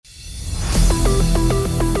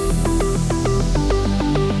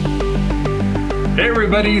Hey,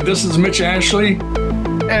 everybody, this is Mitch Ashley.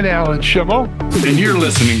 And Alan Schimmel. And you're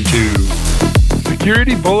listening to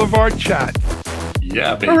Security Boulevard Chat.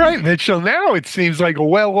 Yeah, baby. All right, Mitchell. Now it seems like a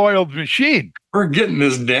well-oiled machine. We're getting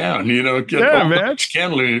this down, man.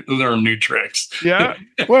 Can learn new tricks. Yeah.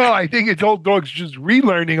 Well, I think it's old dogs just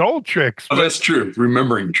relearning old tricks. Oh, that's true.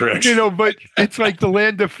 Remembering tricks. But it's like the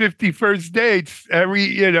land of 51st dates.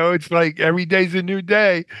 It's like every day's a new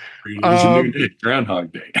day. Every day's a new day.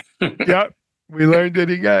 Groundhog Day. Yep. We learned it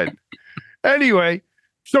again. Anyway,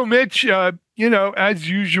 so Mitch, as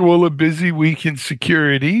usual, a busy week in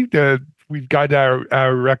security. We've got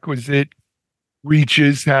our requisite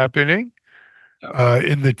reaches happening.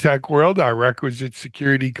 In the tech world, our requisite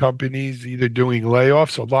security companies either doing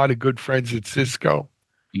layoffs, a lot of good friends at Cisco,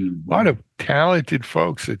 a lot of talented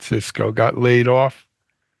folks at Cisco got laid off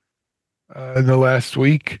in the last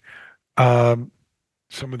week.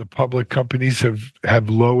 Some of the public companies have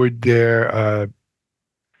lowered their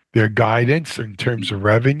guidance in terms of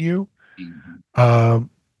revenue.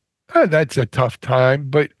 That's a tough time,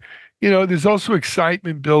 but there's also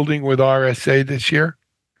excitement building with RSA this year,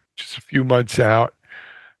 just a few months out.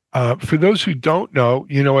 For those who don't know,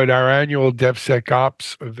 at our annual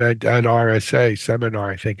DevSecOps event at RSA,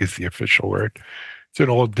 seminar, I think is the official word. It's an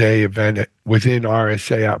all-day event within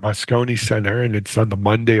RSA at Moscone Center, and it's on the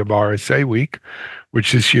Monday of RSA week,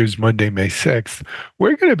 which this year's Monday, May 6th.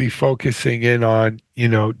 We're going to be focusing in on,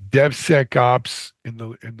 DevSecOps in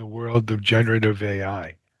the world of generative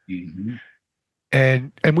AI. Mm-hmm.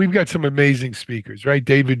 And we've got some amazing speakers, right?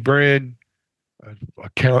 David Brin,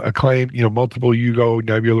 acclaimed, multiple Hugo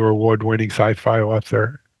Nebula Award-winning sci-fi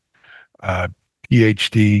author,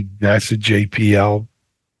 PhD, NASA JPL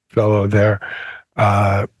fellow there.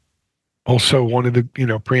 Also one of the,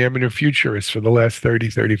 preeminent futurists for the last 30,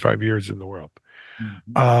 35 years in the world.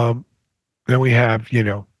 Mm-hmm. Then we have,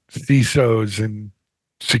 CISOs and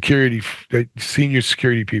senior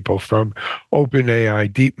security people from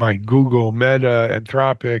OpenAI, DeepMind, Google, Meta,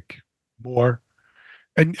 Anthropic, more.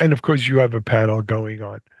 And of course, you have a panel going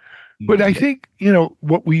on. But I think,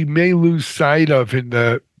 what we may lose sight of in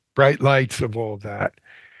the bright lights of all that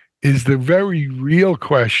is the very real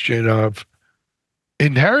question of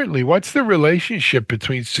inherently, what's the relationship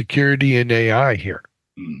between security and AI here?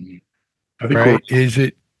 Mm-hmm. I think right? Is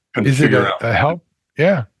it a help?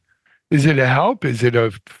 Yeah. Is it a help? Is it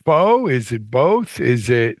a foe? Is it both? Is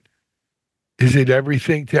it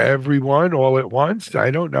everything to everyone all at once? I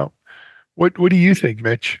don't know. What do you think,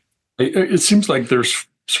 Mitch? It seems like there's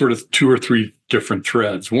sort of two or three different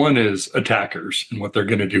threads. One is attackers and what they're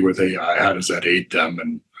going to do with AI. How does that aid them?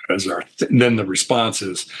 And then the response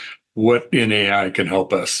is what in AI can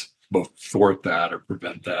help us both thwart that or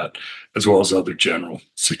prevent that, as well as other general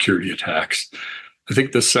security attacks. I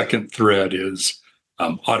think the second thread is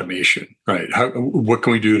automation, right? What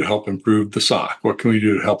can we do to help improve the SOC? What can we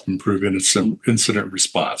do to help improve incident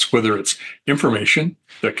response? Whether it's information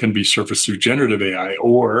that can be surfaced through generative AI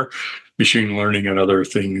or machine learning and other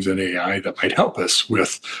things in AI that might help us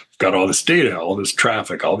with, we've got all this data, all this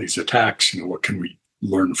traffic, all these attacks, what can we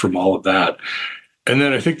learn from all of that? And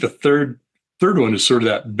then I think the third one is sort of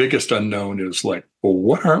that biggest unknown is like, well,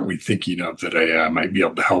 what aren't we thinking of that AI might be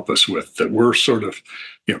able to help us with that we're sort of,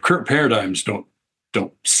 current paradigms don't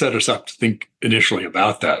set us up to think initially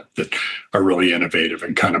about that are really innovative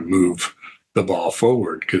and kind of move the ball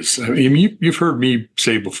forward. Because you've heard me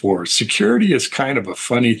say before, security is kind of a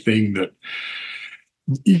funny thing that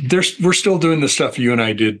we're still doing the stuff you and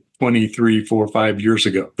I did 23, 4, 5 years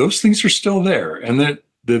ago. Those things are still there. And that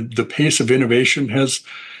the pace of innovation has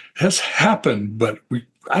happened, but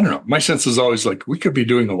I don't know. My sense is always like, we could be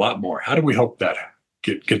doing a lot more. How do we help that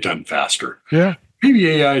get done faster? Yeah. Maybe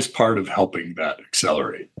AI is part of helping that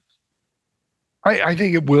accelerate. I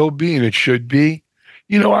think it will be, and it should be.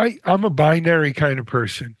 I'm a binary kind of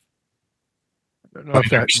person. I don't know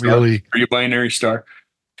if that really... Are you a binary star?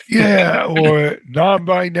 Yeah, or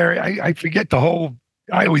non-binary. I forget I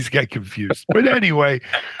always get confused. But anyway,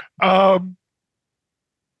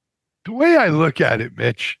 the way I look at it,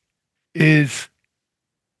 Mitch, is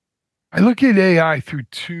I look at AI through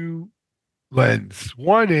two lenses.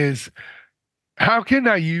 One is, how can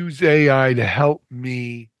I use AI to help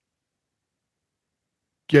me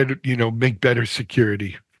make better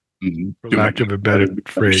security, for lack of a better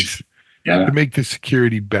phrase, to make the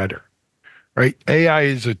security better, right? AI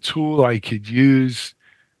is a tool I could use,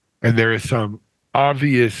 and there are some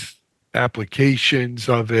obvious applications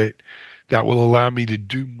of it that will allow me to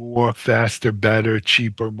do more, faster, better,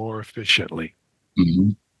 cheaper, more efficiently.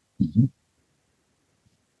 Mm-hmm. Mm-hmm.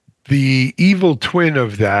 The evil twin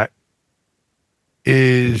of that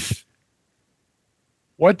is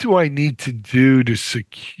what do I need to do to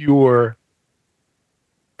secure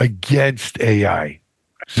against AI?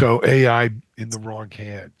 So AI in the wrong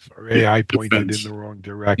hands or AI pointed defense. in the wrong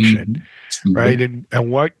direction, right? And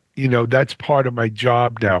what, that's part of my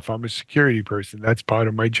job now. If I'm a security person, that's part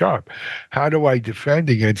of my job. How do I defend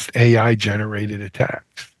against AI generated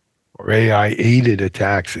attacks or AI aided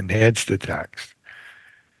attacks, enhanced attacks?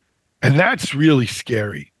 And that's really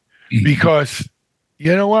scary because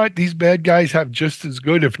you know what? These bad guys have just as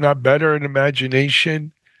good, if not better, an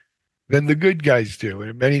imagination than the good guys do.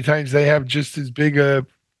 And many times they have just as big a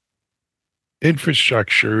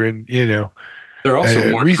infrastructure and, They're also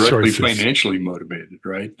more directly resources. financially motivated,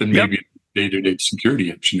 right? Than Yep. maybe a day-to-day security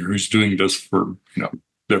engineer who's doing this for,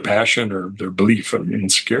 their passion or their belief in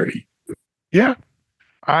security. Yeah,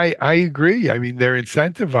 I agree. I mean, they're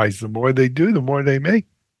incentivized. The more they do, the more they make.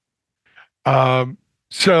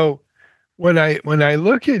 So when I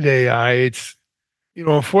look at AI, it's,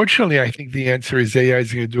 unfortunately, I think the answer is AI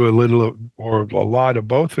is going to do a little or a lot of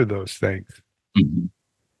both of those things. Mm-hmm.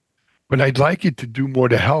 But I'd like it to do more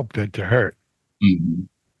to help than to hurt. Mm-hmm.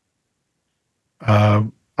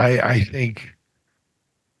 I think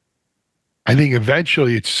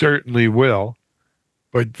eventually it certainly will,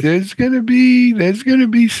 but there's gonna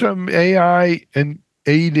be some AI and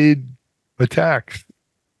aided attacks.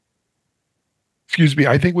 Excuse me.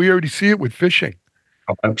 I think we already see it with phishing.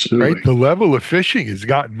 Oh, absolutely. Right? The level of phishing has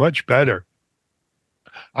gotten much better.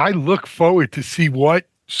 I look forward to see what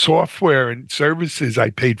software and services I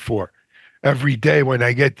paid for every day when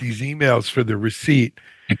I get these emails for the receipt,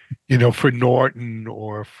 for Norton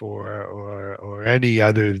or or any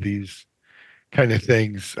other of these kind of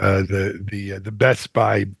things, the Best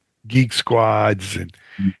Buy Geek Squads, and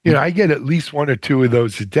I get at least one or two of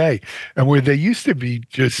those a day. And where they used to be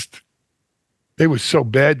they were so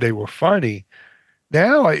bad they were funny.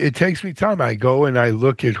 Now it takes me time. I go and I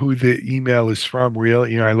look at who the email is from.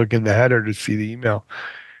 I look in the header to see the email,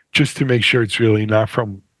 just to make sure it's really not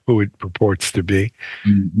from who it purports to be.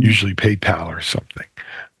 Mm-hmm. Usually PayPal or something.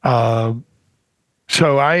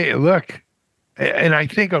 So I look, and I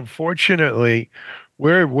think unfortunately,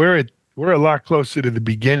 we're a lot closer to the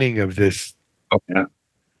beginning of this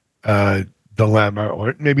dilemma,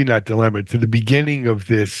 or maybe not dilemma, to the beginning of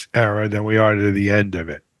this era than we are to the end of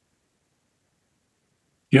it.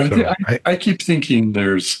 Yeah, so I keep thinking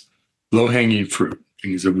there's low-hanging fruit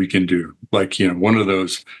things that we can do. Like, one of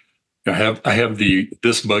those, I have the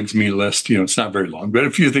this bugs me list. It's not very long, but a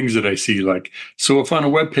few things that I see, like, so if on a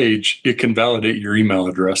web page it can validate your email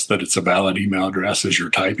address, that it's a valid email address as you're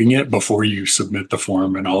typing it before you submit the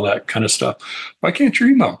form and all that kind of stuff. Why can't your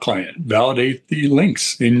email client validate the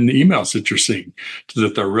links in the emails that you're seeing so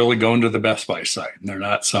that they're really going to the Best Buy site and they're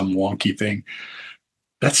not some wonky thing?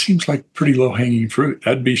 That seems like pretty low-hanging fruit.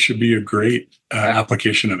 That should be a great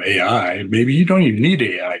application of AI. Maybe you don't even need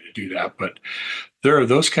AI to do that, but there are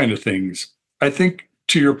those kind of things. I think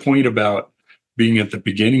to your point about being at the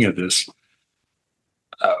beginning of this,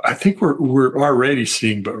 I think we're already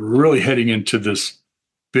seeing, but we're really heading into this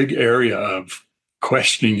big area of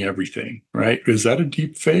questioning everything, right? Is that a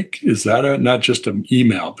deep fake? Is that not just an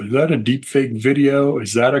email, but is that a deep fake video?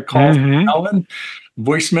 Is that a call from Alan?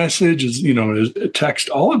 Voice message is a text,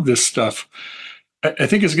 all of this stuff, I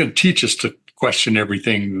think is going to teach us to question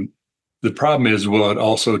everything. The problem is, will it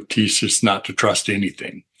also teach us not to trust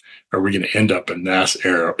anything? Are we going to end up in this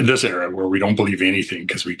era where we don't believe anything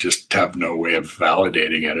because we just have no way of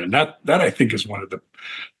validating it? And that I think is one of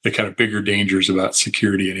the kind of bigger dangers about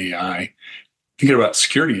security and AI. Thinking about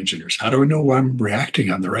security engineers, how do we know I'm reacting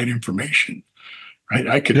on the right information? Right?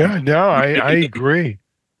 I agree.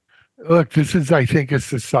 Look, this is, I think, a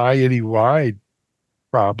society-wide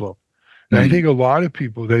problem. And I think a lot of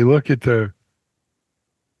people, they look at the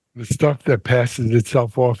stuff that passes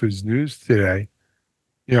itself off as news today.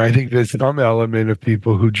 I think there's some element of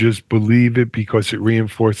people who just believe it because it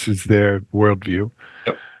reinforces their worldview.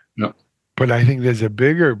 Yep. But I think there's a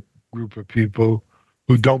bigger group of people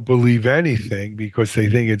who don't believe anything because they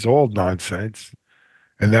think it's all nonsense.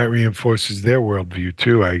 And that reinforces their worldview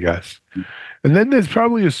too, I guess. And then there's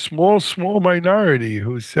probably a small minority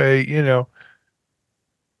who say,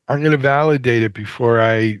 I'm going to validate it before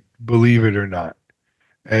I believe it or not.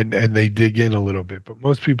 And they dig in a little bit. But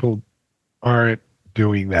most people aren't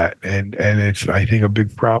doing that. And it's, I think, a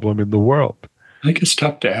big problem in the world. I think it's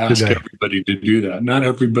tough to ask everybody to do that. Not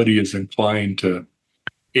everybody is inclined to,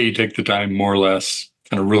 take the time more or less,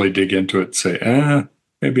 kind of really dig into it and say,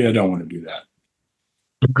 maybe I don't want to do that.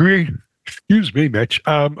 Agreed. Excuse me, Mitch.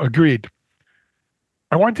 Agreed.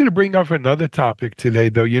 I wanted to bring up another topic today,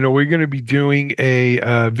 though. We're going to be doing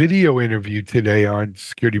a video interview today on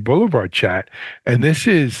Security Boulevard Chat. And this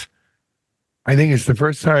is, I think it's the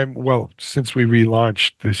first time, well, since we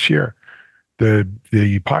relaunched this year, the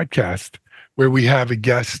podcast, where we have a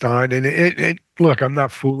guest on. And look, I'm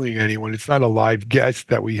not fooling anyone. It's not a live guest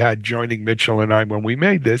that we had joining Mitchell and I when we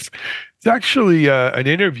made this. It's actually an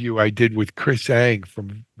interview I did with Chris Ang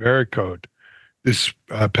from Vericode this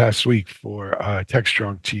past week for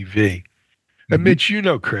Techstrong TV. And Mitch, you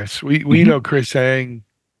know Chris. We know Chris Ang.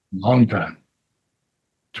 Long time.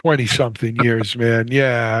 20-something years, man.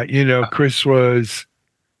 Yeah, Chris is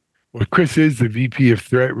the VP of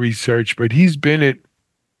Threat Research, but he's been at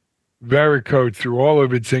Vericode through all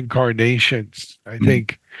of its incarnations. I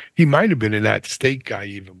think he might have been an At Stake guy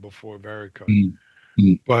even before Vericode.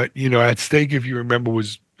 But, At Stake, if you remember,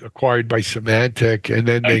 was acquired by Symantec, and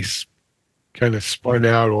then they kind of spun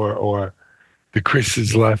out, or the Chris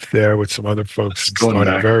is left there with some other folks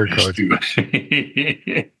started Vericode.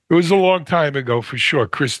 It was a long time ago for sure.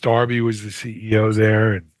 Chris Darby was the CEO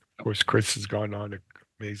there, and of course Chris has gone on to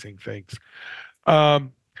amazing things.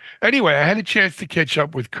 Anyway, I had a chance to catch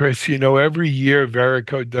up with Chris. Every year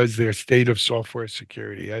Vericode does their State of Software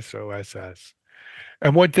Security, SOSS.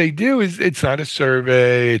 And what they do is, it's not a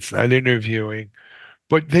survey, it's not interviewing,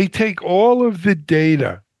 but they take all of the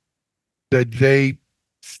data that they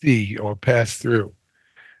see or pass through,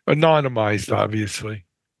 anonymized, obviously,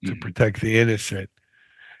 to protect the innocent.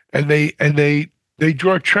 And they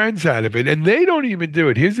draw trends out of it. And they don't even do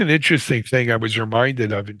it. Here's an interesting thing I was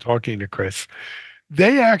reminded of in talking to Chris.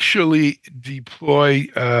 They actually deploy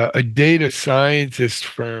a data scientist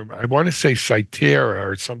firm. I want to say Cytera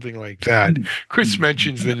or something like that. Chris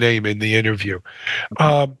mentions the name in the interview.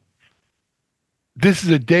 This is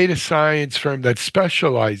a data science firm that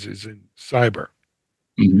specializes in cyber.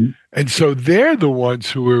 And so they're the ones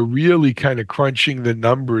who are really kind of crunching the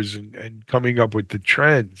numbers and coming up with the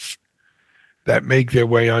trends that make their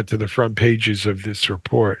way onto the front pages of this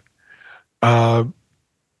report.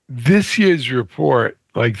 This year's report,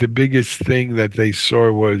 like, the biggest thing that they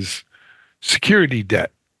saw was security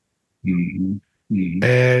debt. And,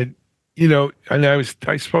 and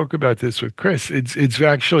I spoke about this with Chris. It's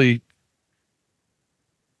actually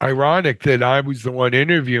ironic that I was the one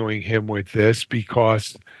interviewing him with this,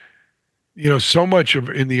 because, so much of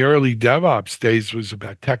in the early DevOps days was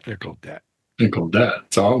about technical debt. Technical debt.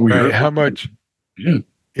 It's all we heard. How much? Yeah.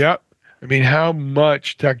 Yep. I mean, how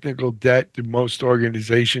much technical debt do most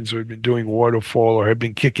organizations who have been doing waterfall or have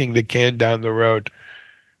been kicking the can down the road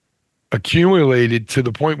accumulated to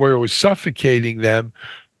the point where it was suffocating them,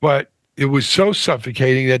 but it was so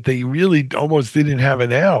suffocating that they really almost didn't have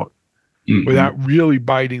an out without really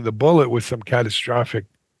biting the bullet with some catastrophic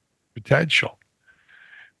potential.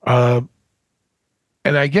 And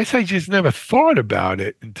I guess I just never thought about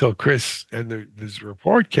it until Chris and this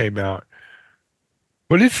report came out.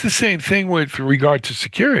 But it's the same thing with regard to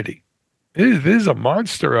security. It is a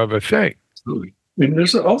monster of a thing. Absolutely. And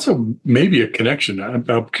there's also maybe a connection.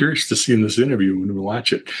 I'm curious to see in this interview when we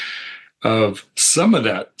watch it, of some of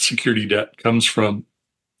that security debt comes from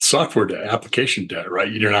software debt, application debt,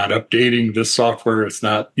 right? You're not updating this software. It's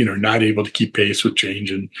not, not able to keep pace with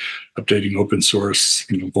change and updating open source,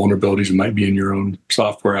 vulnerabilities that might be in your own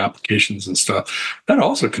software applications and stuff. That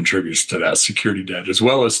also contributes to that security debt, as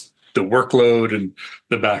well as the workload and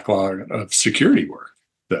the backlog of security work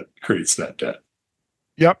that creates that debt.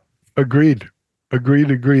 Yep. Agreed.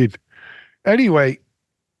 Anyway,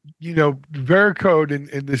 Vericode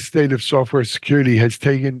in the State of Software Security has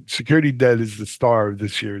taken security debt as the star of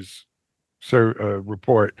this year's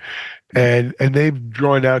report. And they've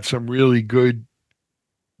drawn out some really good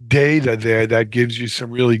data there that gives you some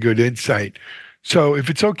really good insight. So if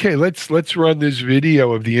it's okay, let's run this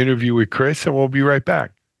video of the interview with Chris, and we'll be right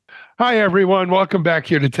back. Hi, everyone. Welcome back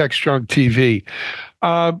here to Techstrong TV.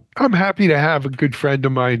 I'm happy to have a good friend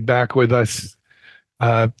of mine back with us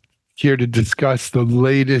here to discuss the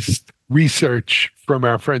latest research from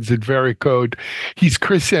our friends at Vericode. He's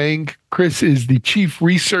Chris Ang. Chris is the Chief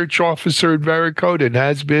Research Officer at Vericode and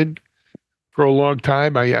has been for a long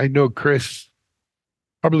time. I know Chris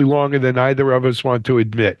probably longer than either of us want to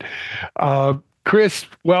admit. Chris,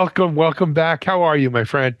 welcome back. How are you, my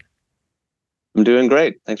friend? I'm doing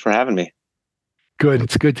great. Thanks for having me. Good.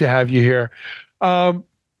 It's good to have you here.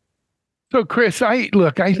 So, Chris, I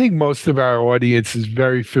think most of our audience is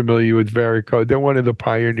very familiar with Vericode. They're one of the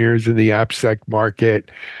pioneers in the AppSec market.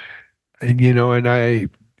 And,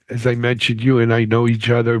 as I mentioned, you and I know each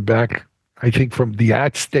other back, I think, from the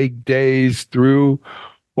At Stake days through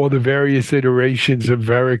all the various iterations of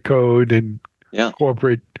Vericode and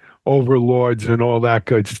corporate overlords and all that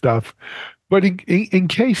good stuff. But in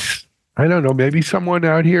case, I don't know, maybe someone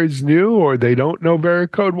out here is new or they don't know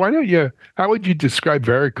Veracode, how would you describe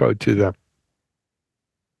Veracode to them?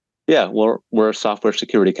 Yeah, we're a software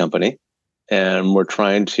security company, and we're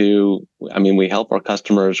trying to, we help our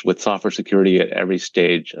customers with software security at every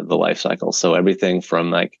stage of the life cycle. So everything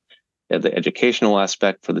from like the educational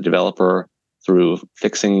aspect for the developer through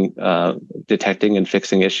fixing, detecting and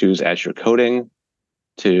fixing issues as you're coding,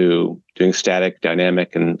 to doing static,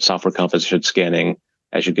 dynamic, and software composition scanning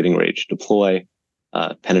as you're getting ready to deploy,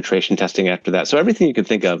 penetration testing after that. So everything you can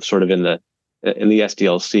think of sort of in the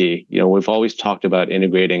SDLC, we've always talked about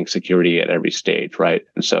integrating security at every stage, right?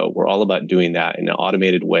 And so we're all about doing that in an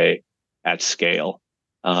automated way at scale.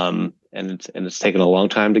 And it's taken a long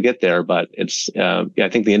time to get there, but I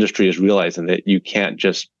think the industry is realizing that you can't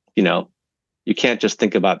just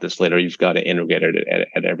think about this later. You've got to integrate it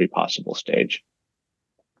at every possible stage.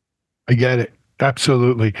 I get it.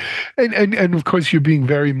 Absolutely. And of course you're being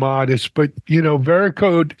very modest, but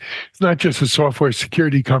Veracode is not just a software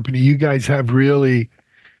security company. You guys have really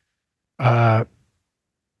helped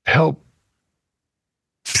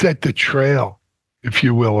set the trail, if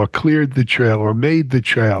you will, or cleared the trail or made the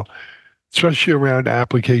trail, especially around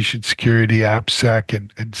application security,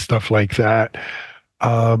 AppSec and stuff like that.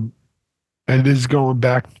 And this is going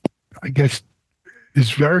back, I guess. Has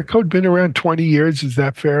Veracode been around 20 years? Is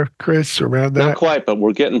that fair, Chris? Around that? Not quite, but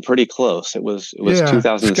we're getting pretty close. It was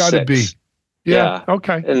 2006. It's got to be. Yeah.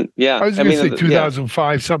 Okay. And I was going to say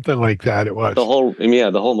 2005, something like that. It was the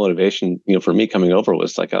whole motivation. For me coming over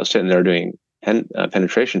was like I was sitting there doing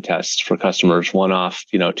penetration tests for customers, one off,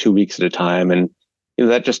 2 weeks at a time, and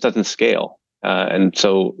that just doesn't scale. And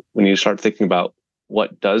so when you start thinking about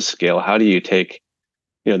what does scale, how do you take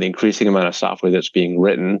the increasing amount of software that's being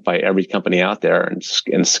written by every company out there and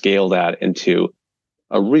scale that into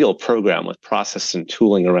a real program with process and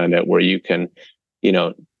tooling around it where you can,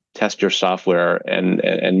 test your software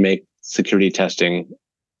and make security testing,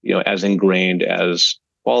 as ingrained as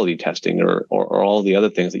quality testing or all the other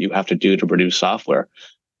things that you have to do to produce software.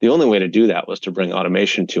 The only way to do that was to bring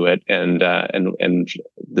automation to it. And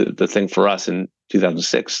the thing for us in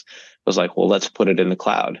 2006 was like, well, let's put it in the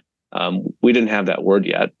cloud. We didn't have that word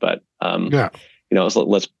yet, but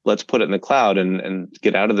let's put it in the cloud and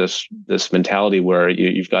get out of this mentality where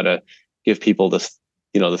you've got to give people this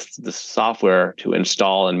software to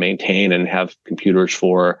install and maintain and have computers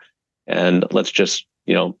for, and let's just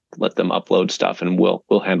let them upload stuff and we'll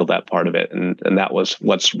handle that part of it. And that was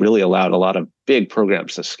what's really allowed a lot of big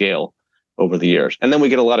programs to scale over the years. And then we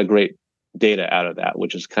get a lot of great data out of that,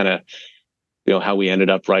 which is kind of how we ended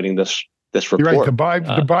up writing this report. You're right. The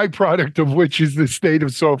byproduct of which is the State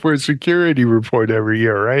of Software Security report every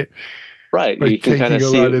year, right? Right. By you can kind of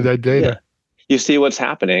see a lot of that data. Yeah. You see what's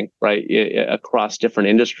happening, right, across different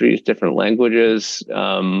industries, different languages.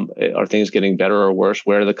 Are things getting better or worse?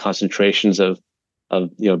 Where are the concentrations of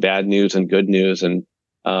bad news and good news? And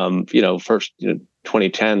first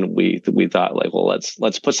 2010, we thought like, well,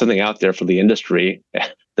 let's put something out there for the industry.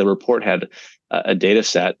 The report had a data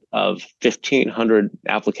set of 1,500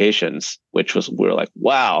 applications, we're like,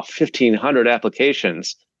 wow, 1,500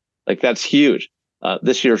 applications, like that's huge.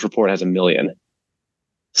 This year's report has 1 million.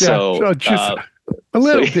 So just a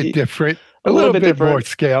little bit different, a little bit more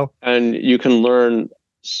scale, and you can learn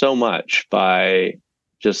so much by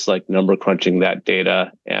just like number crunching that data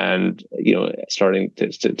and starting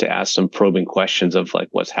to ask some probing questions of like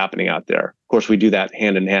what's happening out there. Of course, we do that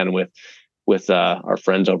hand in hand with our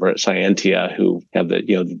friends over at Scientia, who have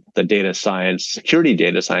the data science, security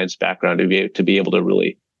data science background to be able to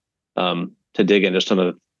really to dig into some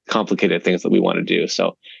of the complicated things that we want to do.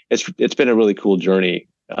 So it's been a really cool journey,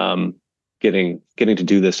 getting to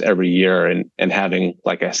do this every year and having,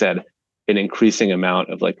 like I said, an increasing amount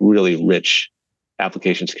of like really rich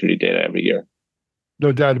application security data every year.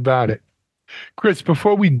 No doubt about it. Chris,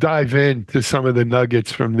 before we dive into some of the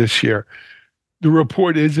nuggets from this year, the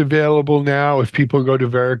report is available now. If people go to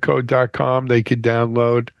veracode.com, they could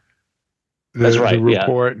download the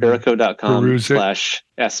report. Yeah.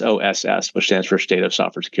 Veracode.com/SOSS, which stands for State of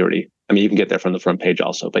Software Security. I mean, you can get there from the front page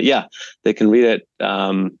also, but yeah, they can read it.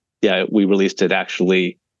 We released it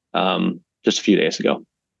actually just a few days ago.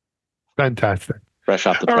 Fantastic. Fresh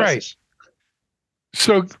off the presses. All right.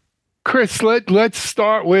 So, Chris, let's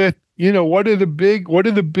start with, what are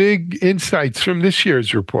the big insights from this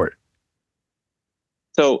year's report?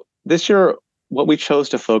 So this year, what we chose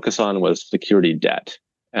to focus on was security debt.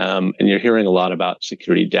 And you're hearing a lot about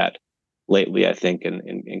security debt lately, I think,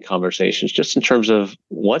 in conversations, just in terms of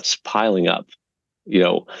what's piling up,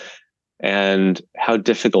 and how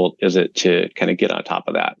difficult is it to kind of get on top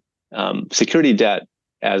of that. security debt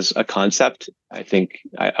as a concept, I think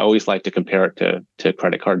I always like to compare it to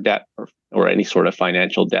credit card debt or any sort of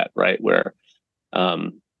financial debt, right? Where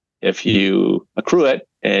if you accrue it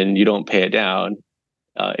and you don't pay it down,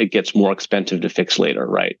 it gets more expensive to fix later,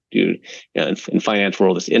 right? In finance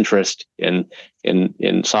world, it's interest. In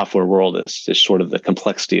software world, it's sort of the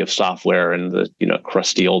complexity of software and the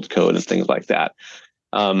crusty old code and things like that.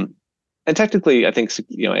 And technically, I think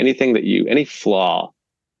any flaw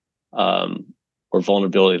or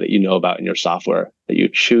vulnerability that you know about in your software that you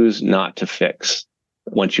choose not to fix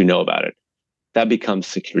once you know about it, that becomes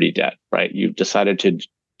security debt, right? You've decided to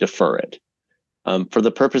defer it. For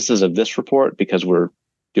the purposes of this report, because we're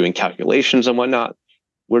doing calculations and whatnot,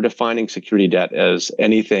 we're defining security debt as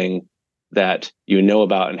anything that you know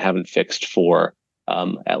about and haven't fixed for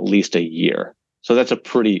at least a year. So that's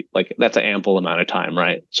that's an ample amount of time,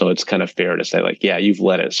 right? So it's kind of fair to say yeah, you've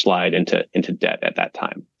let it slide into debt at that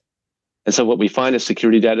time. And so what we find is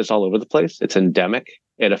security debt is all over the place. It's endemic.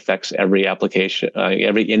 It affects every application,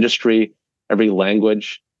 every industry, every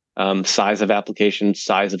language, size of application,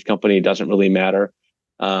 size of company doesn't really matter.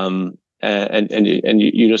 And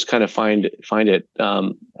you just kind of find it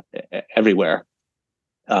everywhere.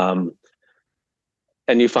 And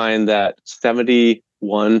you find that 71%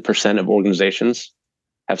 of organizations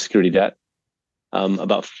have security debt.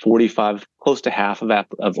 About 45, close to half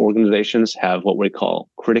of organizations have what we call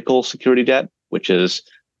critical security debt, which is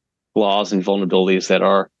flaws and vulnerabilities that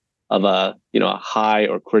are of a high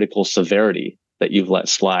or critical severity that you've let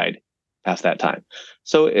slide past that time.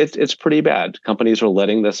 So it's pretty bad. Companies are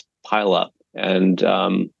letting this pile up, and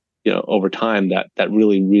over time that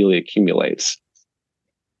really, really accumulates.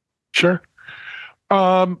 Sure.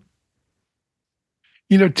 To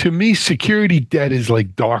me, security debt is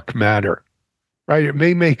like dark matter. Right? It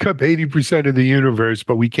may make up 80% of the universe,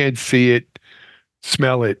 but we can't see it,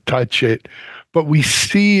 smell it, touch it. But we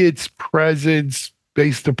see its presence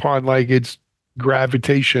based upon its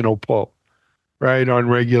gravitational pull, right? On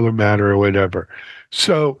regular matter or whatever.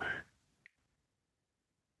 So,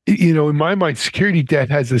 in my mind, security debt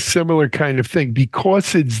has a similar kind of thing.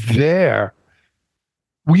 Because it's there,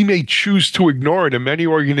 we may choose to ignore it. And many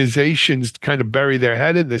organizations kind of bury their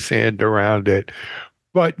head in the sand around it.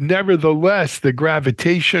 But nevertheless, the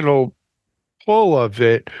gravitational pull of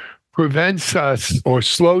it prevents us or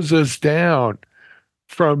slows us down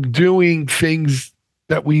from doing things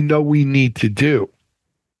that we know we need to do,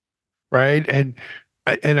 right? And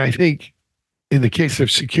I think in the case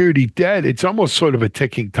of security debt, it's almost sort of a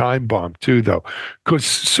ticking time bomb too, though, because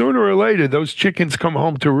sooner or later those chickens come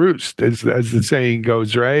home to roost, as the saying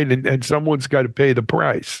goes, right? And someone's got to pay the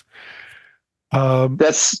price.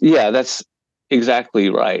 That's exactly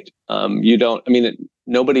right.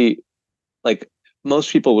 Nobody,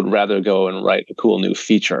 most people would rather go and write a cool new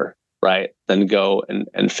feature, right, than go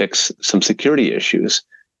and fix some security issues.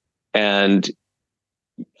 And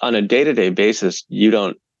on a day-to-day basis, you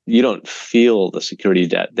don't feel the security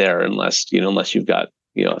debt there unless you've got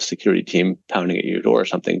a security team pounding at your door or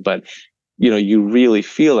something. But you really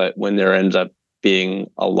feel it when there ends up being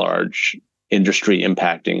a large industry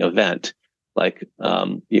impacting event, like a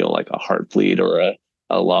Heartbleed or a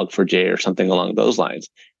Log4j or something along those lines.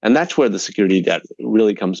 And that's where the security debt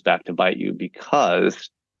really comes back to bite you, because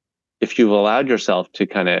if you've allowed yourself to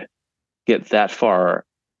kind of get that far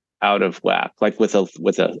out of whack, like with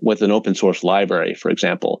an open source library, for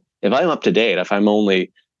example, if I'm up to date, if I'm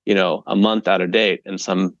only a month out of date and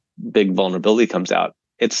some big vulnerability comes out,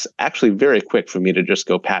 it's actually very quick for me to just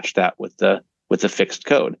go patch that with the fixed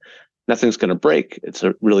code. Nothing's going to break. It's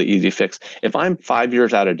a really easy fix. If I'm 5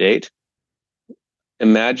 years out of date,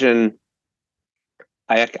 imagine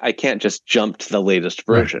I can't just jump to the latest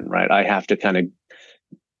version, right? I have to kind of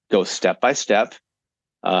go step by step,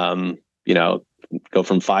 go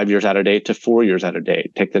from 5 years out of date to 4 years out of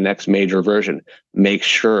date, take the next major version, make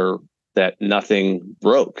sure that nothing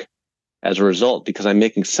broke as a result, because I'm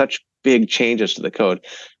making such big changes to the code.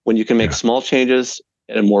 When you can make small changes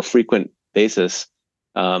at a more frequent basis,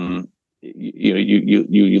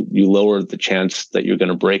 you lower the chance that you're going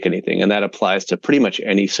to break anything. And that applies to pretty much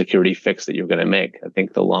any security fix that you're going to make. I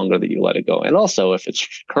think the longer that you let it go. And also if it's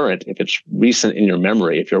current, if it's recent in your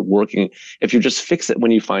memory, if you just fix it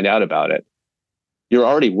when you find out about it, you're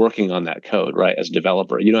already working on that code, right? As a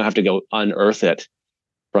developer, you don't have to go unearth it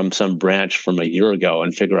from some branch from a year ago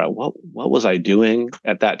and figure out what was I doing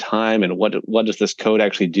at that time, and what does this code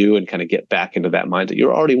actually do, and kind of get back into that mindset.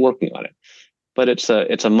 You're already working on it, but it's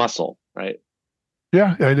a muscle, right?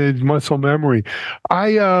 Yeah, and it's muscle memory.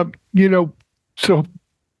 So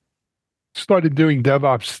started doing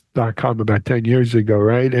DevOps.com about 10 years ago,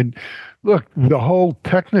 right? And look, the whole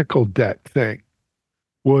technical debt thing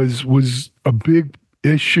was a big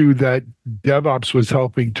issue that DevOps was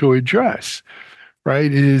helping to address,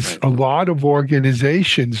 right? Is a lot of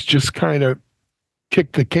organizations just kind of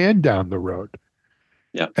kick the can down the road.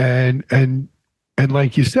 Yeah. And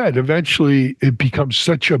like you said, eventually it becomes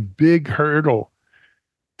such a big hurdle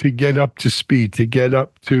to get up to speed, to get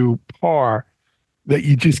up to par, that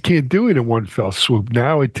you just can't do it in one fell swoop.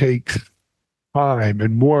 Now it takes time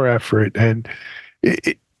and more effort. And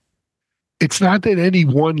it's not that any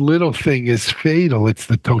one little thing is fatal, it's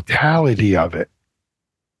the totality of it,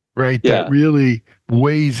 right? Yeah. That really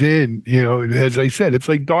weighs in. As I said, it's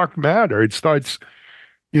like dark matter. It starts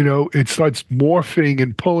morphing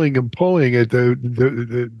and pulling at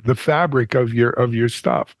the fabric of your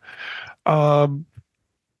stuff.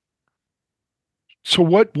 So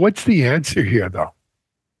what's the answer here, though?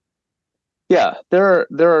 Yeah, there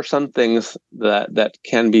are some things that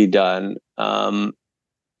can be done,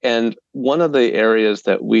 and one of the areas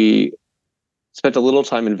that we spent a little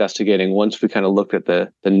time investigating once we kind of looked at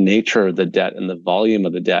the nature of the debt and the volume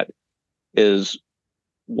of the debt is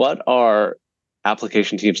what are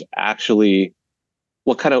application teams actually,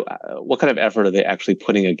 what kind of effort are they actually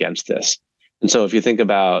putting against this? And so if you think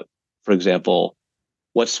about, for example,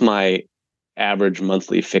 what's my average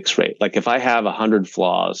monthly fix rate? Like if I have 100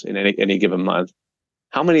 flaws in any given month,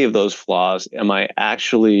 how many of those flaws am I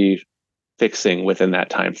actually fixing within that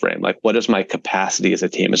time frame? Like what is my capacity as a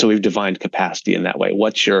team? And so we've defined capacity in that way.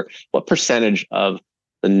 What percentage of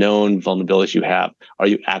the known vulnerabilities you have are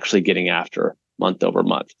you actually getting after month over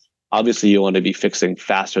month? Obviously, you want to be fixing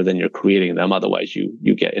faster than you're creating them. Otherwise,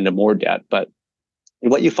 you get into more debt. But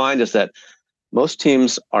what you find is that most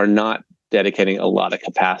teams are not dedicating a lot of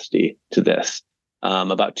capacity to this.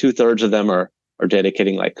 About 2/3 of them are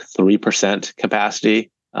dedicating like 3% capacity.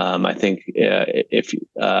 I think if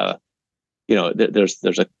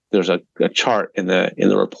there's a chart in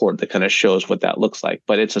the report that kind of shows what that looks like.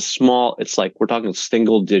 But it's like we're talking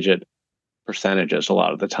single digit percentages a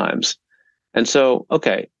lot of the times. And so,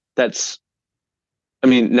 okay, that's,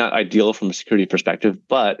 not ideal from a security perspective,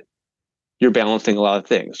 but you're balancing a lot of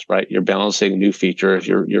things, right? You're balancing new features,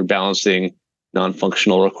 you're balancing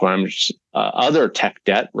non-functional requirements, other tech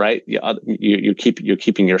debt, right? You're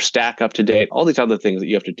keeping your stack up to date, all these other things that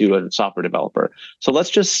you have to do as a software developer. So let's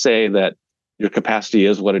just say that your capacity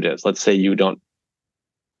is what it is. Let's say you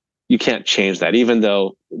can't change that, even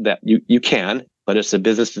though that you can, but it's a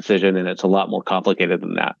business decision and it's a lot more complicated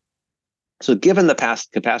than that. So given the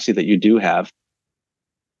past capacity that you do have,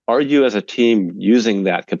 are you as a team using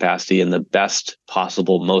that capacity in the best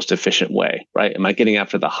possible, most efficient way, right? Am I getting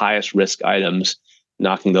after the highest risk items,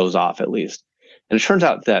 knocking those off at least? And it turns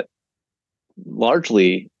out that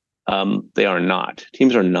largely they are not.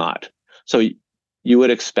 Teams are not. So you would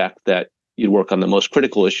expect that you'd work on the most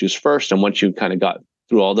critical issues first. And once you kind of got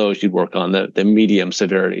through all those, you'd work on the medium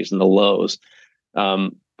severities and the lows.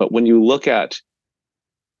 But when you look at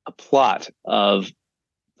a plot of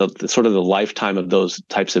the sort of the lifetime of those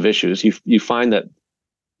types of issues, you find that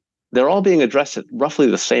they're all being addressed at roughly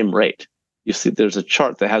the same rate. You see, there's a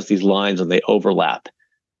chart that has these lines and they overlap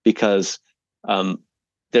because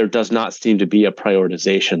there does not seem to be a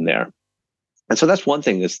prioritization there. And so that's one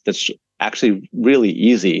thing that's actually really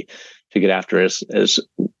easy to get after is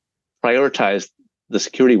prioritize the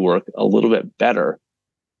security work a little bit better.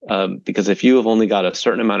 Because if you have only got a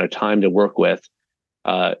certain amount of time to work with,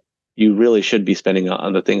 you really should be spending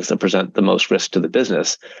on the things that present the most risk to the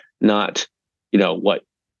business, not what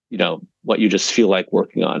you just feel like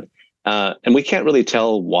working on. And we can't really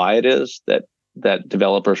tell why it is that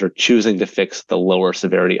developers are choosing to fix the lower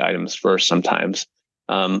severity items first sometimes.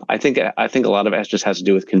 I think a lot of it just has to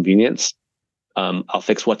do with convenience. I'll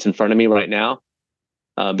fix what's in front of me right now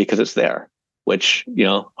because it's there, which,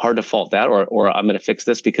 hard to fault that, or I'm going to fix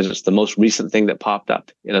this because it's the most recent thing that popped up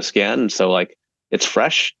in a scan. And so like it's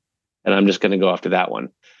fresh and I'm just going to go after that one.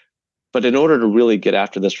 But in order to really get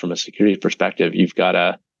after this from a security perspective, you've got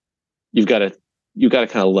to kind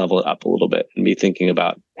of level it up a little bit and be thinking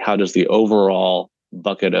about how does the overall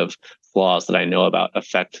bucket of flaws that I know about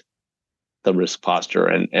affect the risk posture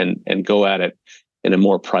and go at it in a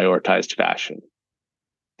more prioritized fashion.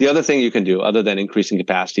 The other thing you can do other than increasing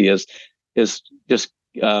capacity is just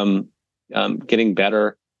getting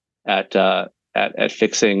better at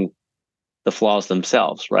fixing the flaws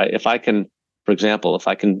themselves, right? If I can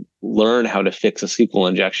learn how to fix a SQL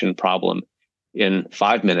injection problem in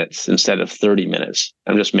 5 minutes instead of 30 minutes,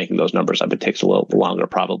 I'm just making those numbers up. It takes a little longer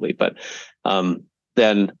probably, but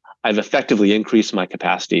then I've effectively increased my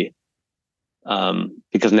capacity.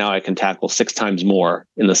 because now I can tackle 6 times more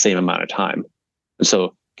in the same amount of time. And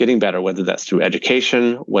so getting better, whether that's through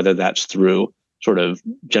education, whether that's through sort of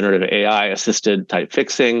generative AI assisted type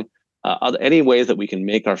fixing, any ways that we can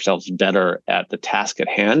make ourselves better at the task at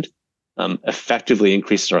hand, effectively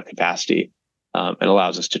increases our capacity and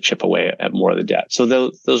allows us to chip away at more of the debt. So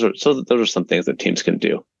those are some things that teams can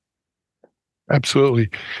do. Absolutely.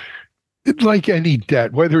 Like any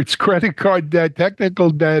debt, whether it's credit card debt,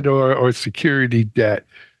 technical debt, or security debt,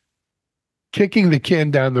 kicking the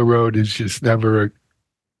can down the road is just never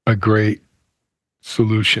a great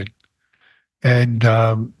solution. And,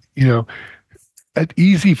 it's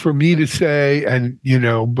easy for me to say, and,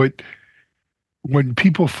 but when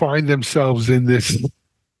people find themselves in this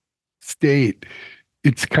state,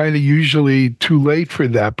 it's kind of usually too late for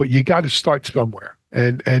that, but you got to start somewhere.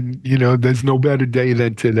 And there's no better day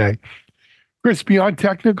than today. Chris, beyond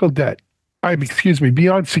technical debt,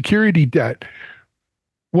 beyond security debt,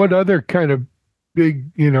 what other kind of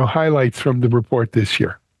big, highlights from the report this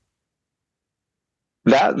year?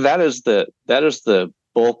 That is the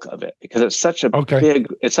bulk of it, because it's such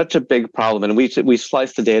a big problem, and we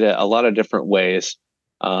slice the data a lot of different ways,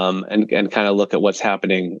 and kind of look at what's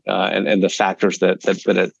happening and the factors that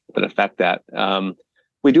affect that.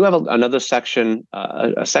 We do have another section,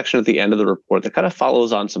 a section at the end of the report that kind of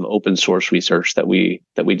follows on some open source research that we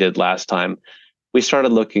did last time. We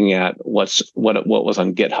started looking at what was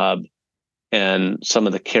on GitHub and some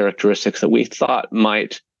of the characteristics that we thought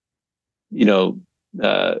might,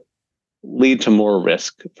 lead to more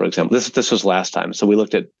risk. For example, this was last time, so we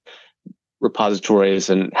looked at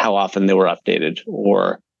repositories and how often they were updated,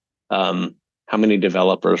 or how many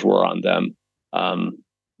developers were on them,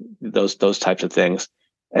 those types of things.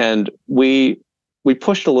 And we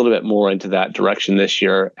pushed a little bit more into that direction this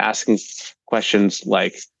year, asking questions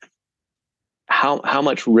like, how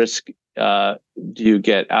much risk do you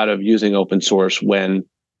get out of using open source when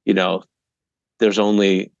there's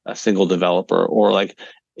only a single developer? Or like,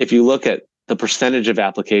 if you look at the percentage of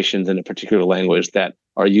applications in a particular language that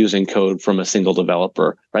are using code from a single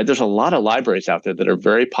developer, right? There's a lot of libraries out there that are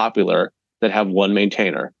very popular that have one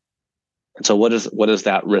maintainer. And so what does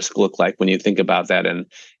that risk look like when you think about that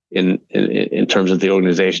in terms of the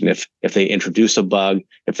organization? If they introduce a bug,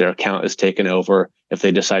 if their account is taken over, if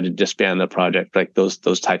they decide to disband the project, like those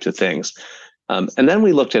types of things. And then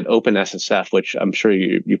we looked at OpenSSF, which I'm sure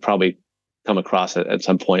you probably come across it at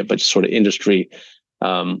some point, but just sort of industry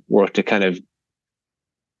work to kind of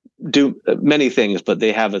do many things, but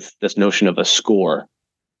they have this notion of a score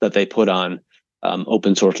that they put on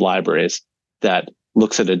open source libraries that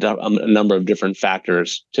looks at a number of different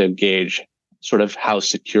factors to gauge sort of how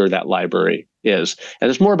secure that library is. And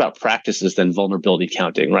it's more about practices than vulnerability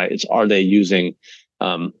counting, right? It's, are they using,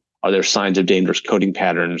 are there signs of dangerous coding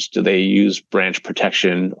patterns? Do they use branch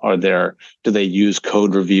protection? Do they use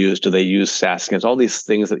code reviews? Do they use SAS scans? All these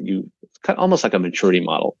things that kind of almost like a maturity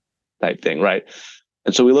model type thing, right?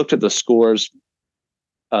 And so we looked at the scores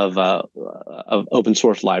of open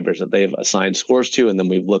source libraries that they've assigned scores to, and then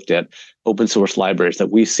we've looked at open source libraries that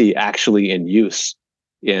we see actually in use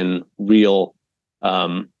in real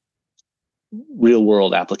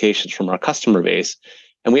world applications from our customer base.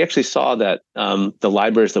 And we actually saw that the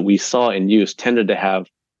libraries that we saw in use tended to have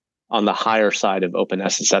on the higher side of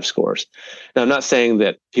OpenSSF scores. Now, I'm not saying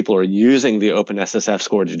that people are using the OpenSSF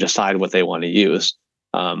score to decide what they want to use,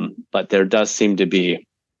 but there does seem to be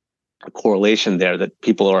a correlation there that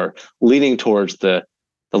people are leaning towards the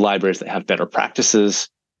libraries that have better practices.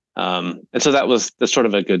 And so that's sort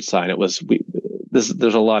of a good sign.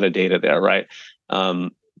 There's a lot of data there, right?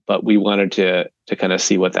 But we wanted to kind of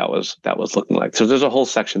see what that was looking like. So there's a whole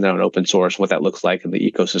section there on open source, what that looks like in the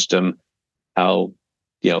ecosystem, how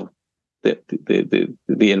the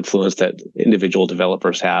influence that individual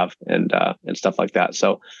developers have, and stuff like that.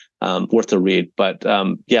 So worth the read. But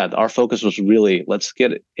our focus was really, let's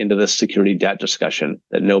get into this security debt discussion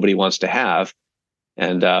that nobody wants to have,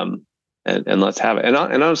 and let's have it. And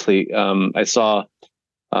honestly, I saw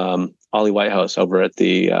Ollie Whitehouse over at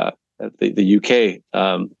the UK.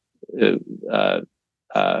 I'm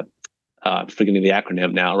forgetting the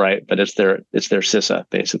acronym now, right? But it's their CISA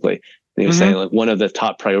basically. And he was saying like one of the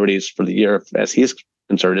top priorities for the year, as he's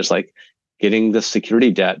concerned, is like getting the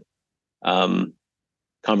security debt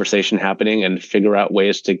conversation happening and figure out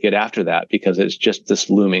ways to get after that, because it's just this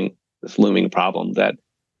looming problem that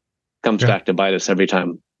comes back to bite us every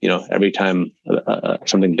time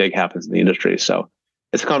something big happens in the industry. So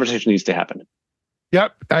it's a conversation that needs to happen.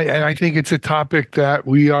 Yep. I think it's a topic that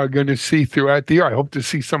we are going to see throughout the year. I hope to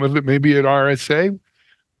see some of it maybe at RSA,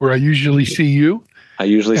 where I usually see you. I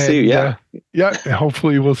usually see you, yeah. Yeah,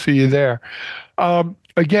 hopefully we'll see you there.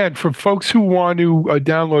 Again, for folks who want to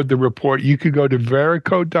download the report, you could go to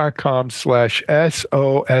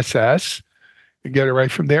vericode.com/SOSS and get it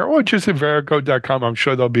right from there, or just at vericode.com. I'm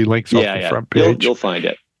sure there'll be links off the front page. You'll find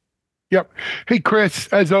it. Yep. Hey, Chris,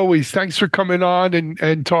 as always, thanks for coming on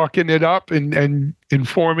and talking it up and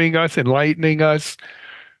informing us, enlightening us.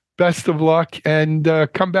 Best of luck, and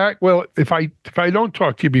come back. Well, if I don't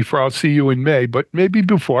talk to you before, I'll see you in May, but maybe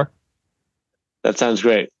before. That sounds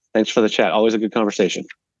great. Thanks for the chat. Always a good conversation.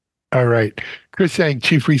 All right. Chris Eng,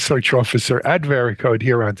 Chief Research Officer at Vericode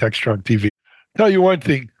here on TechStrong TV. Tell you one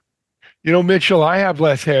thing. You know, Mitchell, I have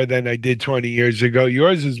less hair than I did 20 years ago.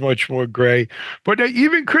 Yours is much more gray. But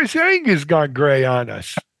even Chris Eng has gone gray on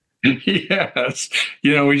us. Yes.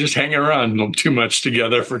 We just hang around too much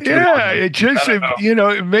together for too long. Yeah,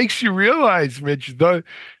 it makes you realize, Mitch,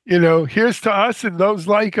 here's to us and those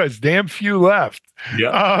like us. Damn few left.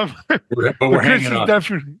 Yeah. But we're hanging on.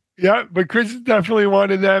 But Chris is definitely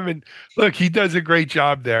one of them. And look, he does a great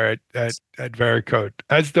job there at Vericode,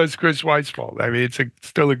 as does Chris Weisfeld. I mean, it's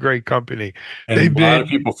still a great company. And a lot of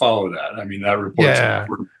people follow that. I mean, that report's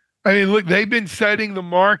important. I mean, look, they've been setting the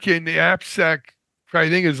mark in the AppSec, I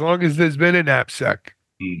think, as long as there's been an AppSec.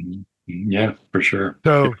 Mm-hmm. Yeah, for sure.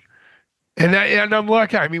 So, and I'm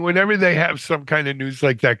lucky. I mean, whenever they have some kind of news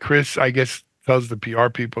like that, Chris, I guess, tells the PR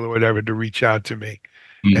people or whatever to reach out to me.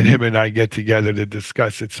 Mm-hmm. And him and I get together to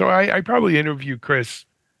discuss it. So I probably interview Chris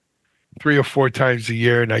 3 or 4 times a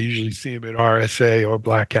year, and I usually see him at RSA or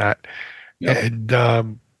Black Hat. Yep. And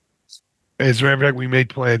as a matter of fact, we made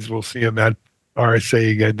plans. We'll see him at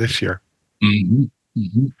RSA again this year. Mm-hmm.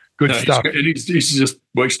 Mm-hmm. Good stuff.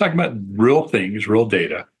 He's talking about real things, real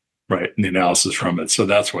data, right? And the analysis from it. So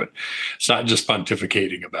it's not just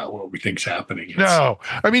pontificating about what we think's happening. No.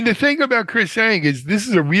 I mean, the thing about Chris Eng is this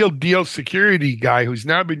is a real deal security guy who's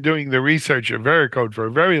now been doing the research at Vericode for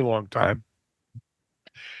a very long time.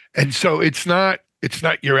 And so it's not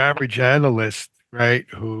your average analyst, right,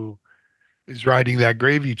 who is riding that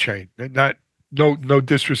gravy train. And no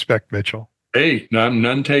disrespect, Mitchell. Hey,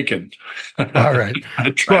 none taken. All right.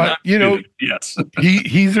 But yes.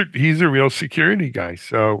 he's a real security guy.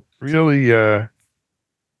 So really,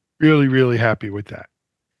 really happy with that.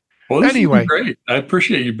 Well, anyway, great. I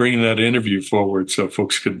appreciate you bringing that interview forward so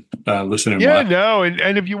folks could listen and watch.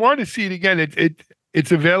 And if you want to see it again,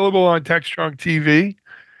 it's available on TechStrong TV,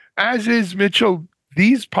 as is Mitchell.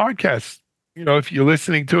 These podcasts, if you're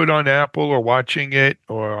listening to it on Apple or watching it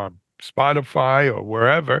or on Spotify or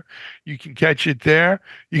wherever, you can catch it there.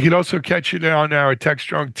 You can also catch it on our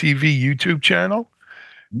TechStrong TV YouTube channel,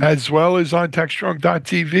 as well as on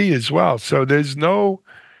TechStrong.tv as well. So there's no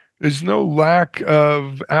lack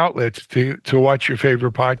of outlets to watch your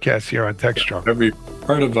favorite podcasts here on TechStrong. Every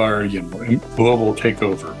part of our global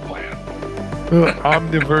takeover plan.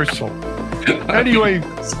 Omniversal. Anyway,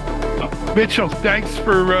 Mitchell, thanks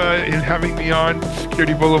for having me on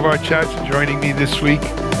Security Boulevard Chats and joining me this week.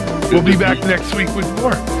 We'll be back next week with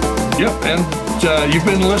more. Yep, and you've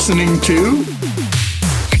been listening to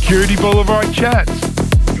Security Boulevard Chats.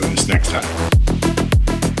 Join us next time.